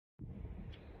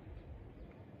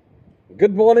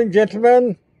Good morning,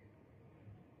 gentlemen.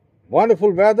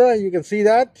 Wonderful weather. You can see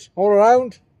that all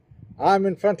around. I'm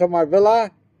in front of my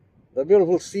villa, the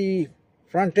beautiful sea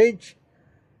frontage,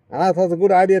 and I thought it was a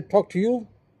good idea to talk to you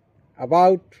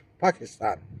about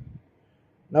Pakistan.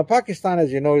 Now, Pakistan,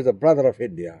 as you know, is a brother of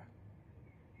India,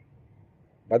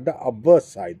 but the obverse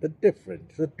side, the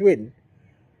different, the twin,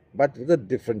 but with a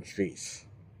different face.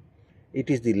 It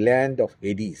is the land of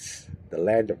Hades, the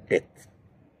land of death.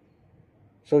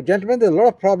 So, gentlemen, there are a lot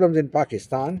of problems in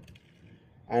Pakistan.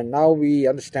 And now we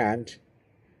understand,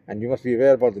 and you must be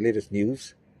aware about the latest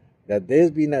news, that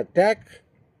there's been an attack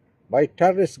by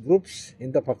terrorist groups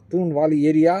in the Pakhtunkhwa Valley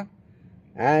area,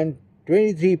 and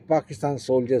 23 Pakistan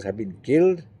soldiers have been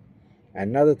killed and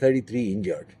another 33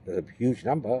 injured. That's a huge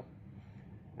number,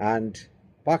 and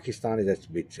Pakistan is at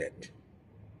its end.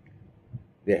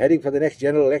 They're heading for the next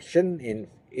general election in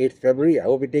 8th February. I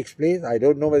hope it takes place. I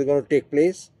don't know whether it's going to take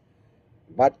place,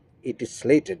 but it is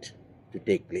slated to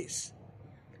take place.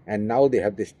 And now they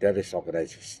have this terrorist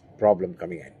organization problem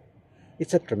coming in.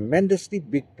 It's a tremendously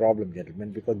big problem,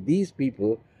 gentlemen, because these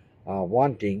people are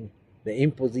wanting the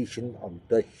imposition of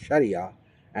the sharia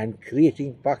and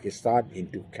creating Pakistan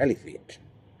into caliphate.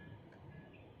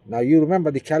 Now you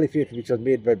remember the caliphate which was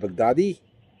made by Baghdadi,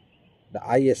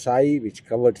 the ISI which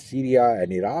covered Syria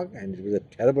and Iraq, and it was a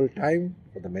terrible time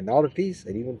for the minorities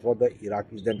and even for the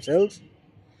Iraqis themselves,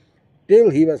 till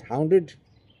he was hounded,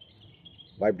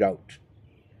 wiped out.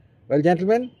 Well,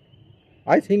 gentlemen,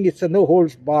 I think it's a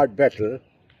no-holds-barred battle,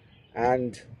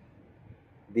 and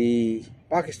the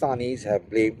Pakistanis have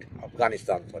blamed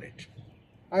Afghanistan for it.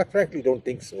 I frankly don't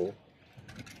think so,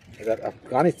 that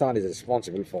Afghanistan is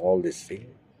responsible for all this thing.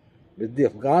 But the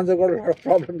Afghans have got a lot of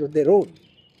problems of their own.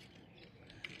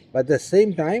 But at the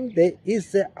same time, there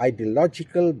is the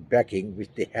ideological backing which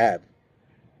they have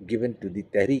given to the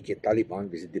Tehreek-e-Taliban,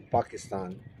 which is the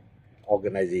Pakistan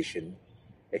organization,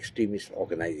 extremist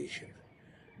organization.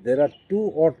 There are 2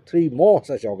 or 3 more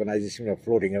such organizations are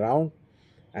floating around,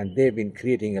 and they've been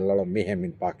creating a lot of mayhem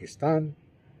in Pakistan.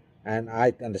 And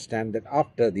I understand that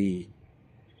after the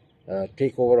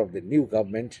takeover of the new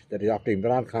government, that is after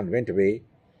Imran Khan went away,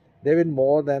 there have been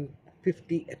more than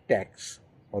 50 attacks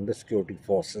on the security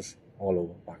forces all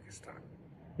over Pakistan.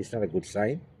 It's not a good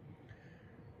sign.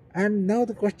 And now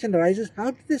the question arises,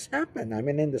 how did this happen? I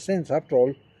mean, in the sense, after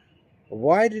all,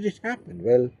 why did it happen?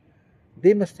 Well,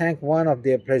 they must thank one of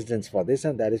their presidents for this,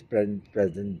 and that is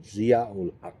President Zia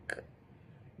Ul Haq.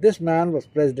 This man was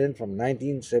president from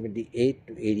 1978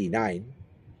 to 89,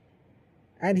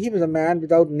 and he was a man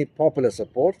without any popular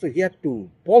support, so he had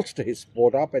to bolster his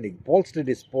support up, and he bolstered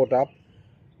his support up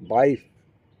by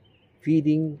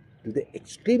feeding to the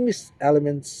extremist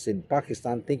elements in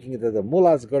Pakistan, thinking that the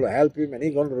mullah is going to help him and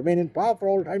he's going to remain in power for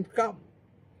all time to come.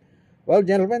 Well,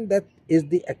 gentlemen, that is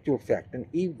the actual fact. And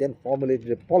he then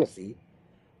formulated a policy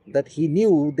that he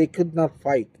knew they could not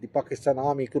fight, the Pakistan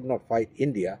army could not fight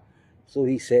India. So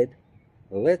he said,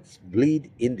 let's bleed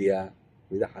India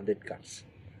with 100 cuts.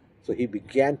 So he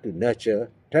began to nurture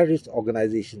terrorist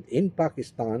organizations in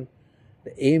Pakistan,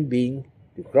 the aim being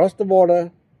to cross the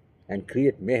border and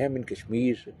create mayhem in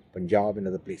Kashmir, Punjab, and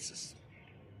other places.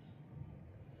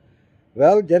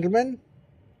 Well, gentlemen,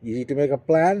 easy to make a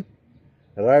plan,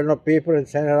 write on a paper and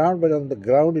send around, but on the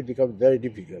ground it becomes very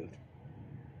difficult.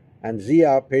 And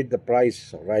Zia paid the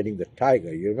price of riding the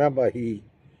tiger. You remember he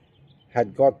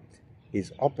had got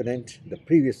his opponent, the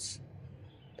previous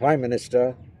Prime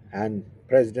Minister and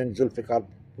President Zulfikar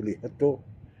Bhutto,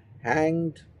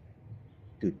 hanged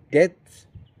to death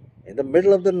in the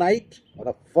middle of the night on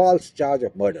a false charge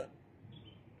of murder.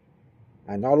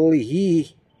 And not only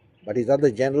he, but his other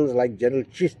generals like General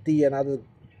Chishti and other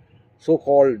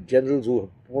so-called generals who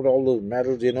put all those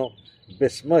medals,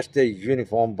 besmirched their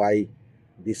uniform by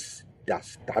this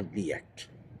dastardly act.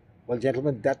 Well,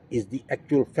 gentlemen, that is the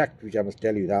actual fact which I must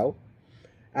tell you now.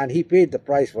 And he paid the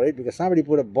price for it because somebody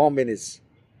put a bomb in his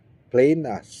plane,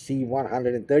 a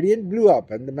C-130, and blew up.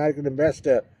 And the American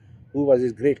ambassador, who was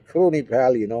his great crony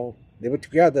pal, they were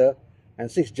together, and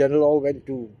 6 generals all went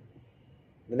to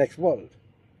the next world.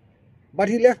 But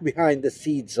he left behind the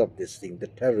seeds of this thing, the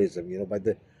terrorism,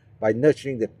 by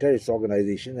nurturing the terrorist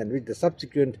organization, and which the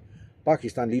subsequent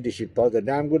Pakistan leadership thought a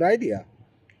damn good idea.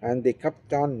 And they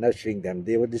kept on nurturing them.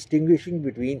 They were distinguishing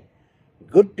between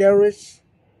good terrorists,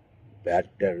 bad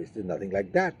terrorists. There's nothing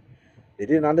like that. They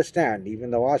didn't understand.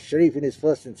 Even Nawaz Sharif in his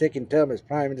first and second term as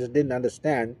Prime Minister didn't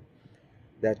understand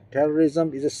that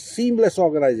terrorism is a seamless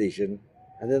organization,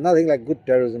 and there's nothing like good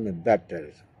terrorism and bad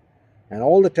terrorism. And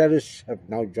all the terrorists have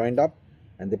now joined up,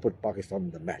 and they put Pakistan on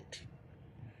the mat.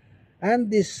 And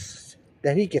this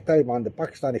Tehreek-e-Taliban, the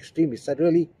Pakistan extremists, are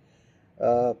really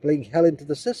playing hell into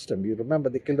the system. You remember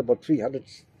they killed about 300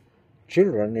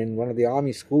 children in one of the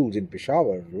army schools in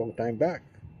Peshawar a long time back.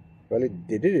 Well,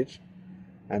 they did it.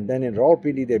 And then in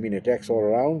Rawalpindi, there have been attacks all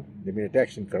around. There have been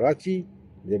attacks in Karachi.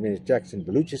 There have been attacks in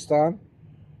Baluchistan.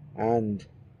 And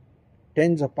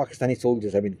tens of Pakistani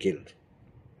soldiers have been killed.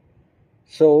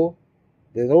 So,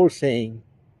 there's an old saying,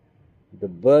 the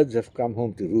birds have come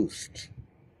home to roost.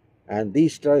 And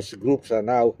these terrorist groups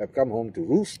have come home to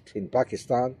roost in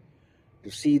Pakistan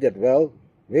to see that, well,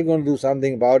 we're going to do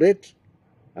something about it,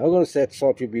 and we're going to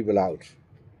sort you people out.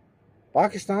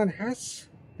 Pakistan has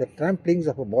the tramplings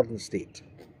of a modern state.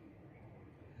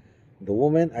 The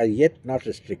women are yet not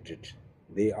restricted.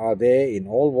 They are there in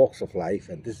all walks of life,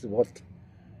 and this is what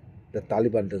the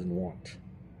Taliban doesn't want.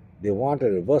 They want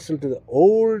a reversal to the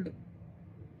old,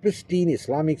 pristine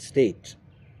Islamic state.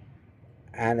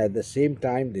 And at the same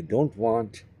time, they don't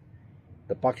want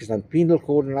the Pakistan Penal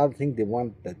Code and other things. They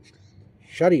want the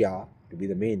sharia to be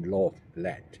the main law of the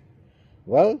land.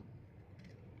 Well,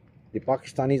 the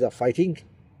Pakistanis are fighting,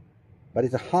 but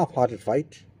it's a half-hearted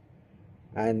fight,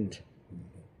 and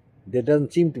there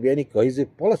doesn't seem to be any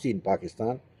cohesive policy in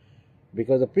Pakistan,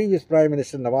 because the previous Prime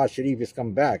Minister Nawaz Sharif has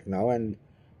come back now, and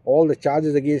all the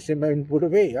charges against him have been put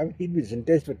away. I mean, he'd been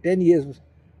sentenced for 10 years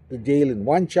to jail in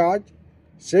one charge,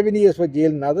 7 years for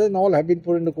jail in another, and all have been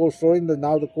put into cold storage.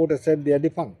 Now the court has said they are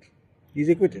defunct. He's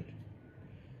acquitted.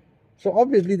 So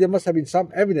obviously there must have been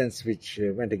some evidence which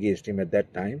went against him at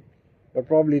that time, but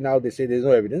probably now they say there's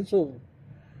no evidence, so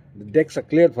the decks are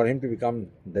cleared for him to become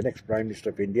the next Prime Minister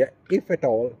of India, if at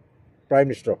all, Prime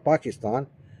Minister of Pakistan,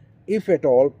 if at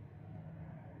all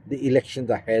the elections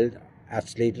are held as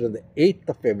slated on the 8th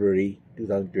of February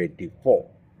 2024.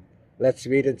 Let's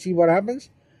wait and see what happens.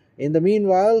 In the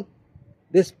meanwhile,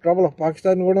 this trouble of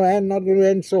Pakistan is not going to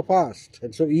end so fast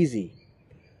and so easy.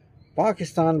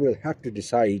 Pakistan will have to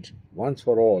decide once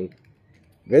for all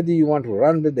whether you want to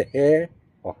run with the hare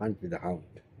or hunt with the hound.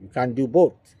 You can't do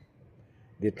both.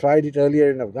 They tried it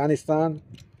earlier in Afghanistan.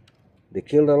 They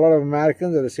killed a lot of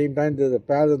Americans. At the same time, they were the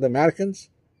pals of the Americans.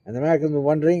 And the Americans were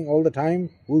wondering all the time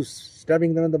who's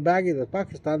stabbing them in the back. It was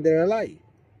Pakistan, they're alive.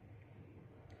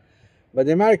 But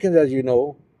the Americans, as you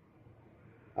know,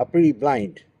 are pretty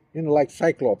blind. You know, like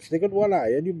Cyclops. They got one eye,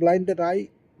 and you blind that eye,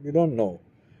 you don't know.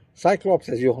 Cyclops,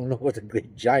 as you all know, was a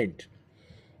great giant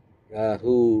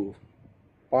who,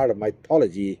 part of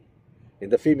mythology in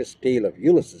the famous tale of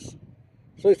Ulysses.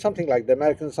 So it's something like the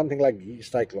Americans, something like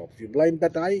Cyclops. You blind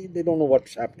that eye, they don't know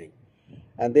what's happening.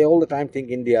 And they all the time think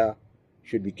India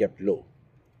should be kept low.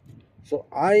 So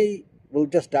I will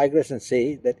just digress and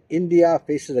say that India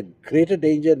faces a greater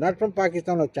danger, not from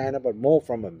Pakistan or China, but more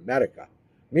from America.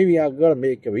 Maybe I'm going to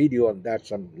make a video on that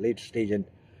some later stage, and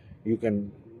you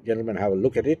can, gentlemen, have a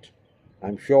look at it,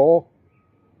 I'm sure.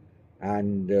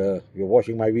 And you're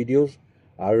watching my videos.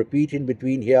 I'll repeat in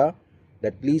between here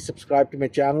that please subscribe to my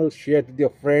channel, share it with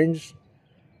your friends,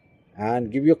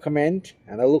 and give your comment.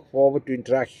 And I look forward to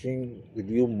interacting with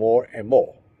you more and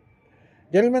more.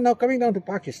 Gentlemen, now coming down to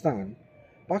Pakistan.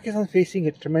 Pakistan is facing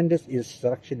a tremendous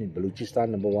insurrection in Baluchistan,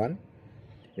 number one,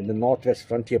 in the northwest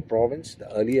frontier province,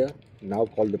 the earlier, now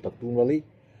called the Pakhtunwali,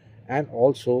 and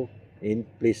also in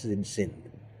places in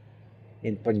Sindh.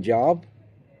 In Punjab,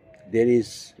 there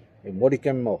is a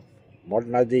modicum of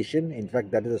modernization. In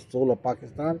fact, that is the soul of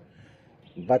Pakistan.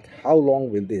 But how long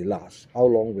will they last? How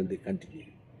long will they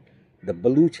continue? The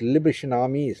Baluch Liberation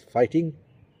Army is fighting,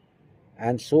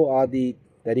 and so are the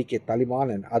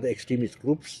Tehreek-e-Taliban and other extremist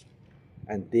groups,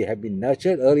 and they have been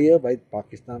nurtured earlier by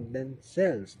Pakistan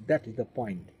themselves. That is the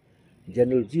point.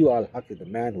 General Zia Ul Haq is the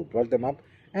man who brought them up,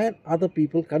 and other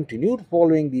people continued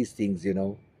following these things, you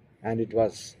know, and it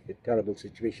was a terrible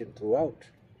situation throughout.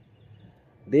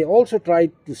 They also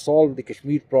tried to solve the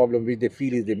Kashmir problem, which they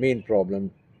feel is the main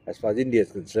problem as far as India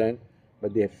is concerned,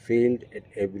 but they have failed at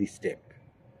every step.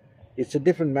 It's a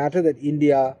different matter that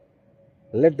India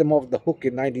let them off the hook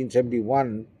in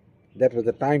 1971. That was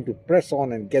the time to press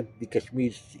on and get the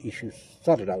Kashmir issues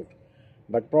sorted out.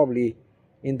 But probably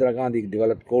Indira Gandhi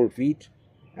developed cold feet,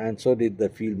 and so did the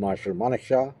Field Marshal Manek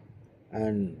Shah,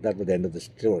 and that was the end of the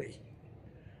story.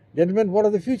 Gentlemen, what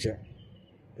of the future?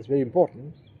 It's very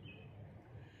important.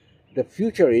 The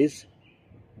future is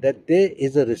that there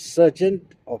is a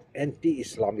resurgence of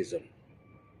anti-Islamism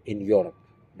in Europe.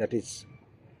 That is,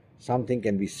 something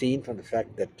can be seen from the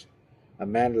fact that a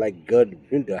man like Gerd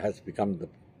Wilders has become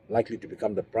likely to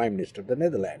become the Prime Minister of the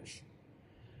Netherlands.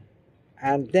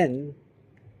 And then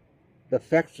the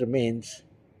fact remains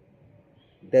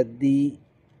that the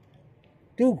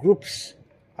two groups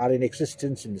are in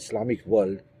existence in the Islamic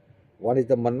world. One is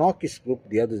the monarchist group,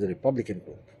 the other is the Republican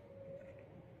group.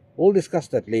 We'll discuss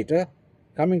that later.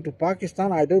 Coming to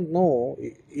Pakistan, I don't know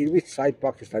which side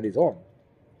Pakistan is on.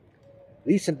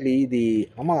 Recently, the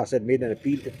Hamas had made an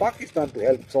appeal to Pakistan to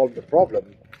help solve the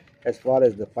problem as far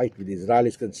as the fight with Israel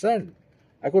is concerned.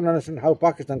 I couldn't understand how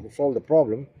Pakistan could solve the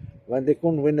problem when they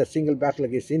couldn't win a single battle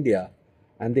against India,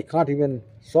 and they can't even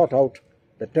sort out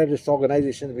the terrorist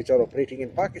organizations which are operating in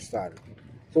Pakistan.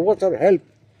 So what sort of help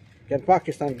can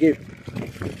Pakistan give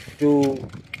to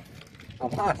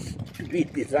Hamas to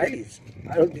beat the Israelis?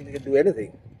 I don't think they can do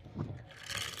anything.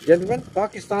 Gentlemen,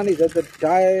 Pakistan is at the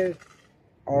dire,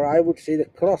 or I would say the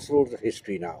crossroads of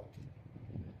history now.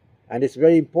 And it's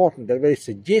very important that a very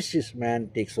sagacious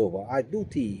man takes over. I do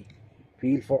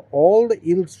feel for all the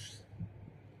ills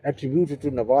attributed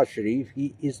to Nawaz Sharif,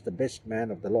 he is the best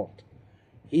man of the lot.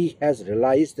 He has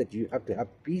realized that you have to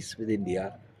have peace with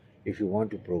India if you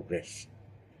want to progress.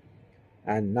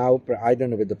 And now, I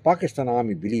don't know whether the Pakistan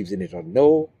army believes in it or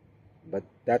no, but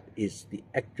that is the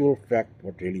actual fact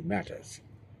what really matters.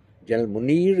 General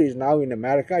Munir is now in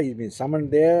America. He's been summoned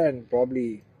there, and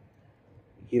probably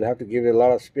he'll have to give a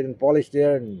lot of spit and polish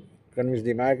there and convince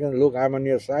the Americans, look, I'm on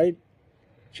your side.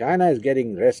 China is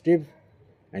getting restive,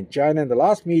 and China in the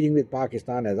last meeting with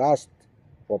Pakistan has asked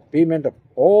for payment of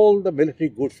all the military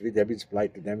goods which have been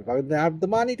supplied to them. They have the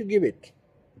money to give it.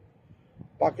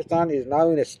 Pakistan is now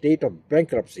in a state of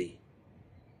bankruptcy,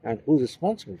 and who's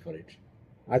responsible for it?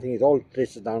 I think it all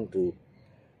traces down to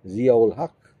Zia Ul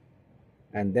Haq,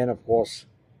 and then of course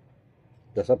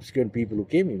the subsequent people who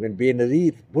came in. When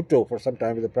Benazir Bhutto for some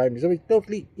time was the Prime Minister, was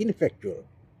totally ineffectual.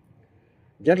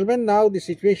 Gentlemen, now the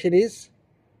situation is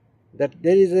that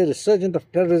there is a resurgence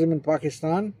of terrorism in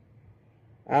Pakistan.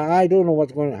 I don't know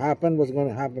what's going to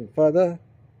happen further,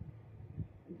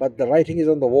 but the writing is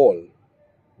on the wall.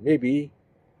 Maybe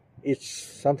it's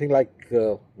something like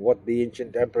what the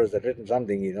ancient emperors had written,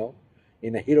 something,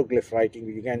 in a hieroglyph writing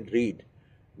which you can't read.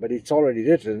 But it's already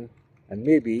written, and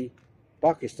maybe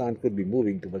Pakistan could be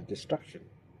moving towards destruction.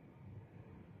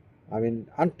 I mean,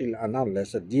 until and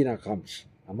unless a Jinnah comes,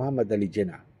 a Muhammad Ali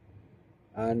Jinnah.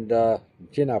 And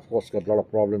Jinnah, of course, got a lot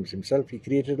of problems himself. He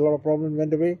created a lot of problems,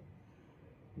 went away.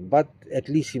 But at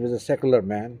least he was a secular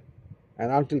man.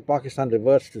 And until Pakistan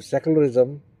reverts to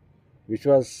secularism, which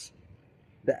was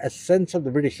the essence of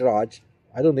the British Raj,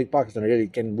 I don't think Pakistan really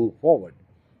can move forward.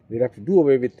 We'll have to do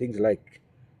away with things like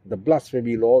the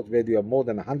blasphemy laws, where you have more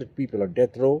than 100 people on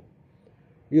death row.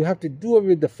 You have to do away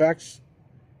with the facts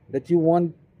that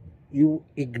you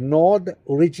ignore the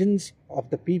origins of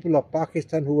the people of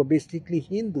Pakistan who were basically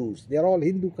Hindus. They are all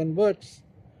Hindu converts,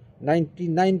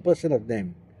 99% of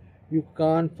them. You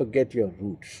can't forget your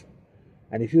roots.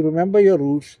 And if you remember your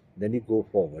roots, then you go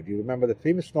forward. You remember the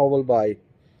famous novel by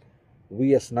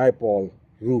V.S. Naipaul,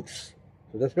 Roots.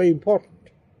 So that's very important.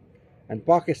 And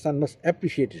Pakistan must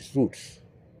appreciate its roots.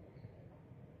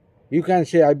 You can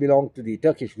say, I belong to the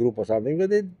Turkish group or something, but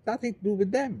they have nothing to do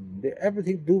with them. They have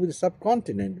everything to do with the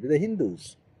subcontinent, with the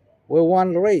Hindus. We're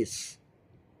one race.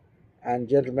 And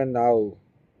gentlemen, now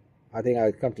I think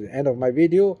I've come to the end of my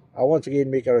video. I once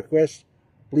again make a request.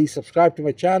 Please subscribe to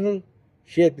my channel.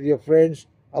 Share it with your friends.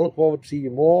 I look forward to seeing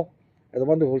you more. It's a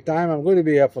wonderful time. I'm going to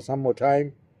be here for some more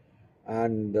time.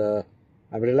 And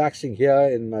I'm relaxing here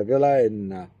in my villa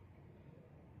in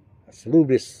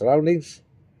salubrious surroundings.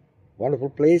 Wonderful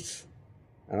place.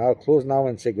 And I'll close now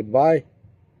and say goodbye.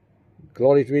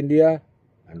 Glory to India.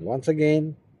 And once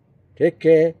again, take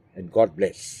care and God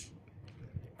bless.